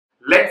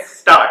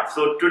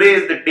So today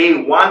is the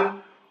day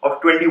 1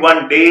 of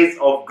 21 days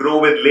of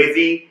Grow with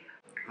Lazy.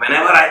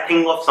 Whenever I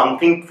think of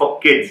something for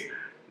kids,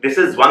 this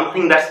is one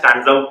thing that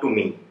stands out to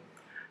me.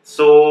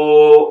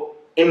 So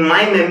in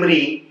my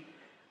memory,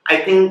 I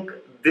think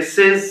this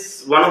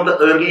is one of the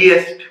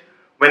earliest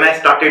when I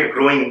started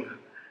growing,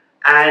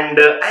 and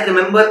I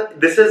remember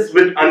this is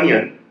with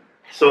onion.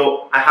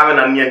 So I have an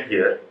onion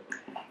here.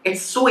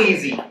 It's so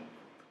easy,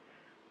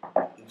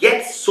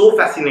 yet so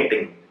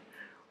fascinating.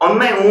 On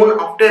my own,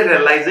 after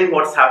realizing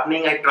what's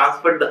happening, I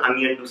transferred the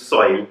onion to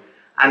soil,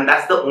 and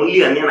that's the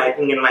only onion I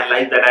think in my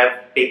life that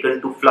I've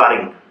taken to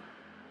flowering.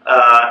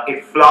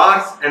 It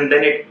flowers and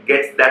then it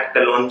gets that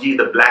kalonji,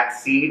 the black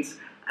seeds,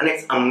 and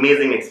it's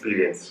amazing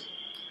experience.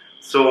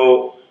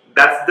 So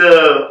that's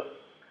the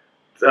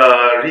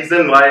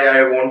reason why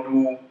I want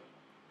to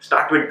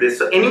start with this.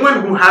 So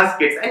anyone who has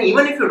kids, and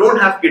even if you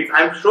don't have kids,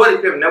 I'm sure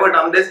if you have never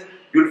done this,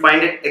 you'll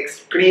find it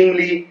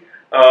extremely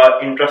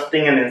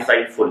interesting and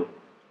insightful.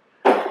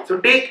 So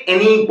take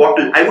any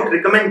bottle. I would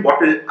recommend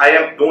bottle.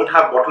 I don't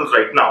have bottles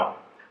right now,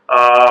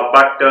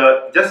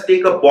 but just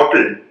take a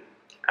bottle,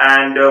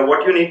 and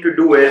what you need to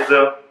do is,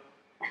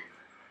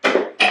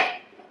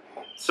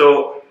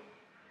 so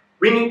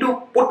we need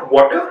to put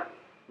water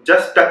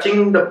just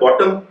touching the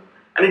bottom,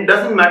 and it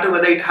doesn't matter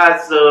whether it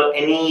has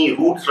any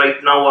roots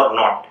right now or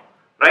not,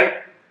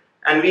 right?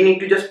 And we need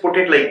to just put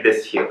it like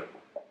this here.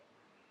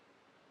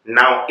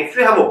 Now if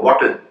you have a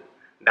bottle,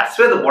 that's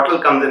where the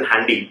bottle comes in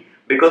handy,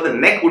 because the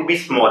neck would be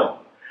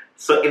small.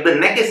 So if the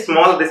neck is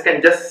small, this can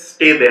just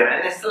stay there,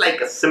 and it's like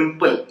a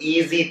simple,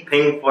 easy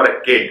thing for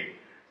a kid,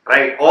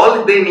 right?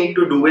 All they need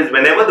to do is,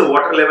 whenever the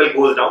water level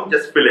goes down,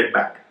 just fill it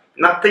back,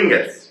 nothing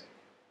else.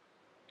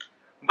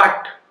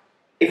 But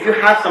if you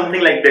have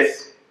something like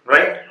this,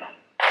 right,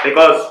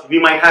 because we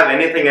might have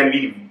anything and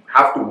we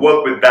have to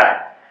work with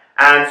that,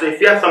 and so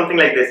if you have something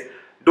like this,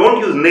 don't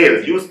use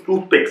nails, use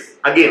toothpicks.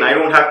 Again, I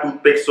don't have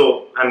toothpicks,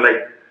 so I'm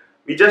like,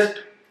 we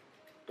just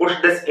push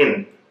this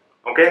in,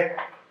 okay?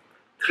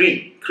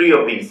 Three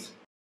of these.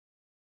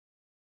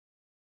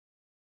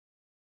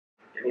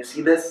 Can you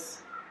see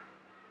this?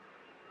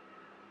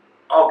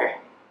 Okay.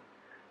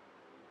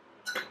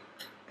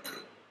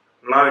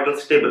 Now it will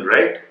stable,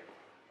 right?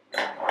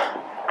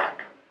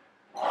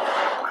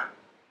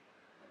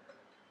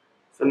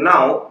 So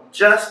now,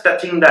 just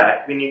touching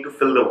that, we need to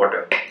fill the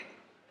water.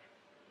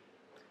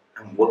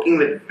 I'm working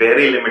with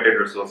very limited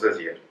resources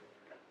here.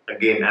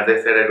 Again, as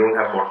I said, I don't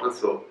have bottles,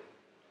 so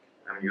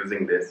I'm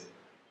using this.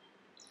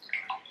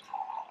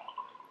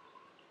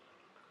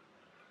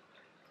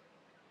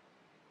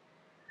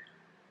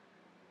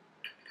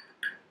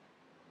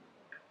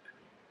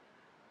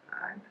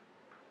 And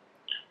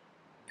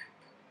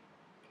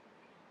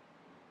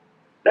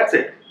that's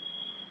it.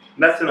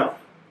 That's enough.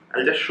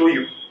 I'll just show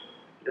you,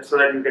 just so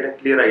that you get a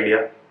clear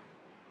idea.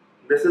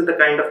 This is the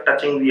kind of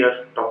touching we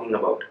are talking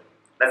about.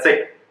 That's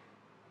it.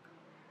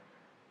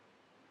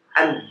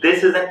 And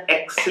this is an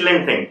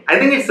excellent thing. I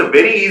think it's a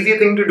very easy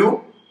thing to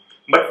do,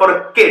 but for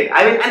a kid,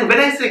 I mean, and when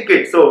I say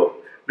kid, so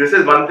this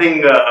is one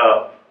thing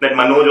that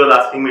Manoj was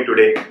asking me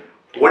today.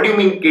 What do you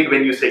mean kid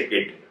when you say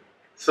kid?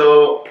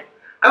 So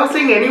I was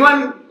saying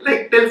anyone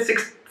like till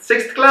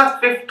 6th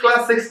class, 5th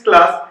class, 6th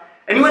class,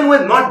 anyone who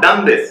has not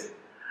done this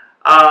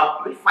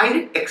will find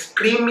it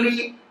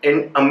extremely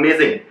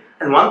amazing.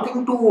 And one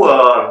thing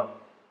to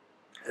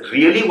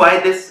really why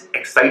this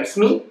excites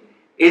me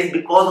is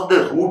because of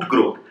the root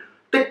growth.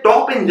 The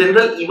top in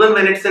general, even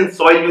when it's in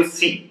soil, you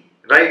see,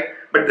 right?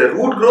 But the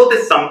root growth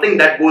is something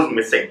that goes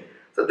missing.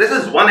 So this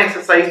is one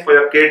exercise for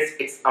your kids.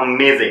 It's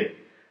amazing.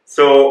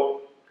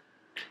 So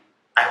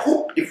I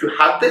hope if you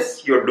have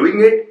this, you're doing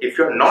it. If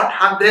you're not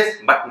have this,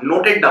 but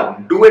note it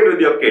down. Do it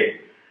with your kid.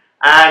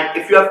 And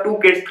if you have 2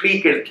 kids,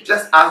 3 kids,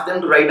 just ask them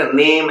to write a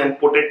name and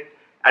put it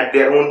at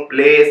their own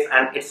place,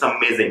 and it's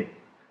amazing,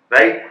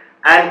 right?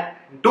 And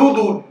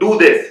do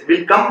this.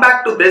 We'll come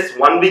back to this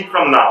 1 week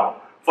from now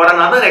for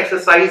another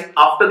exercise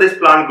after this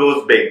plant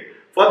grows big,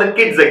 for the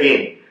kids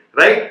again,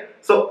 right?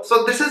 So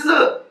this is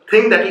a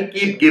thing that will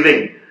keep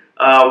giving.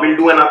 We'll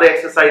do another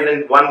exercise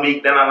in 1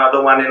 week, then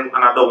another one in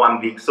another 1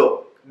 week.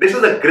 So this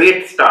is a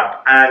great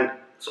start, and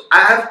so I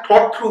have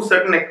thought through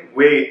certain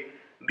way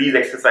these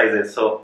exercises. So